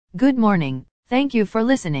Good morning. Thank you for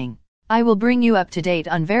listening. I will bring you up to date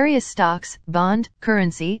on various stocks, bond,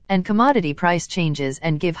 currency, and commodity price changes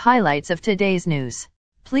and give highlights of today's news.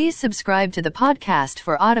 Please subscribe to the podcast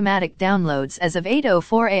for automatic downloads. As of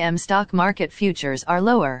 8:04 a.m. stock market futures are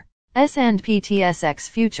lower. S&P TSX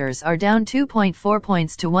futures are down 2.4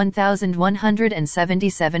 points to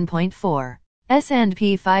 1,177.4.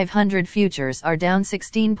 S&P 500 futures are down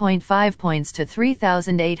 16.5 points to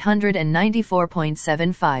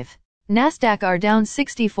 3,894.75. Nasdaq are down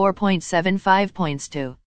 64.75 points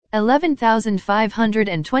to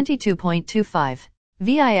 11,522.25.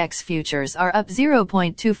 VIX futures are up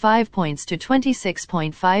 0.25 points to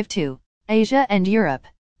 26.52. Asia and Europe.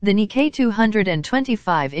 The Nikkei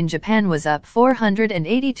 225 in Japan was up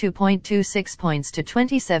 482.26 points to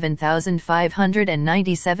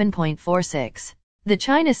 27,597.46. The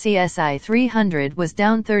China CSI 300 was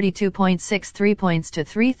down 32.63 points to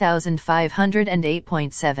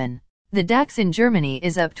 3,508.7. The DAX in Germany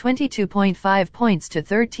is up 22.5 points to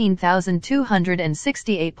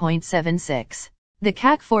 13,268.76. The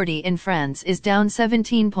CAC 40 in France is down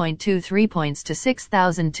 17.23 points to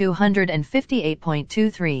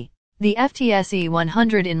 6,258.23. The FTSE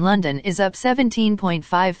 100 in London is up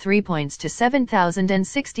 17.53 points to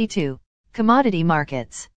 7,062. Commodity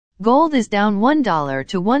markets. Gold is down $1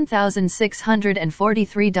 to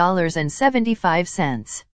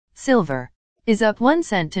 $1,643.75. Silver is up 1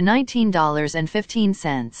 cent to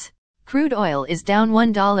 $19.15. Crude oil is down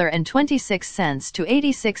 $1.26 to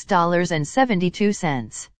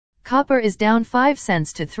 $86.72. Copper is down 5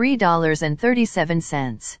 cents to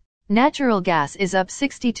 $3.37. Natural gas is up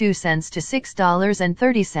 62 cents to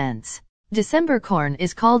 $6.30. December corn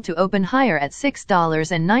is called to open higher at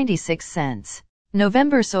 $6.96.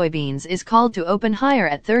 November soybeans is called to open higher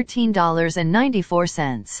at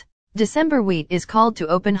 $13.94. December wheat is called to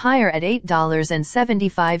open higher at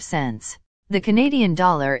 $8.75. The Canadian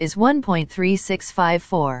dollar is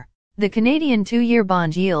 1.3654. The Canadian 2-year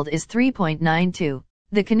bond yield is 3.92.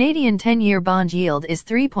 The Canadian 10-year bond yield is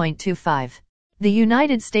 3.25. The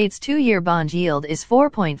United States 2-year bond yield is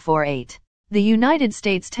 4.48. The United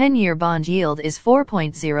States 10-year bond yield is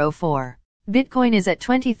 4.04. Bitcoin is at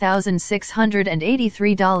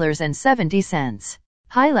 $20,683.70.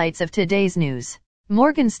 Highlights of today's news.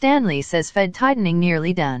 Morgan Stanley says Fed tightening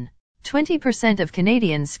nearly done. 20% of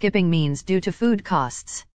Canadians skipping means due to food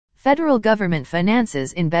costs. Federal government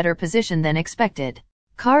finances in better position than expected.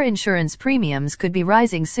 Car insurance premiums could be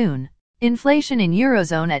rising soon. Inflation in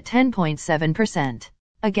Eurozone at 10.7%.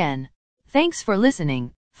 Again, thanks for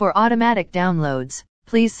listening. For automatic downloads,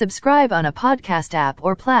 please subscribe on a podcast app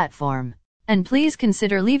or platform. And please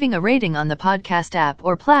consider leaving a rating on the podcast app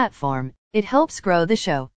or platform. It helps grow the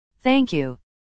show. Thank you.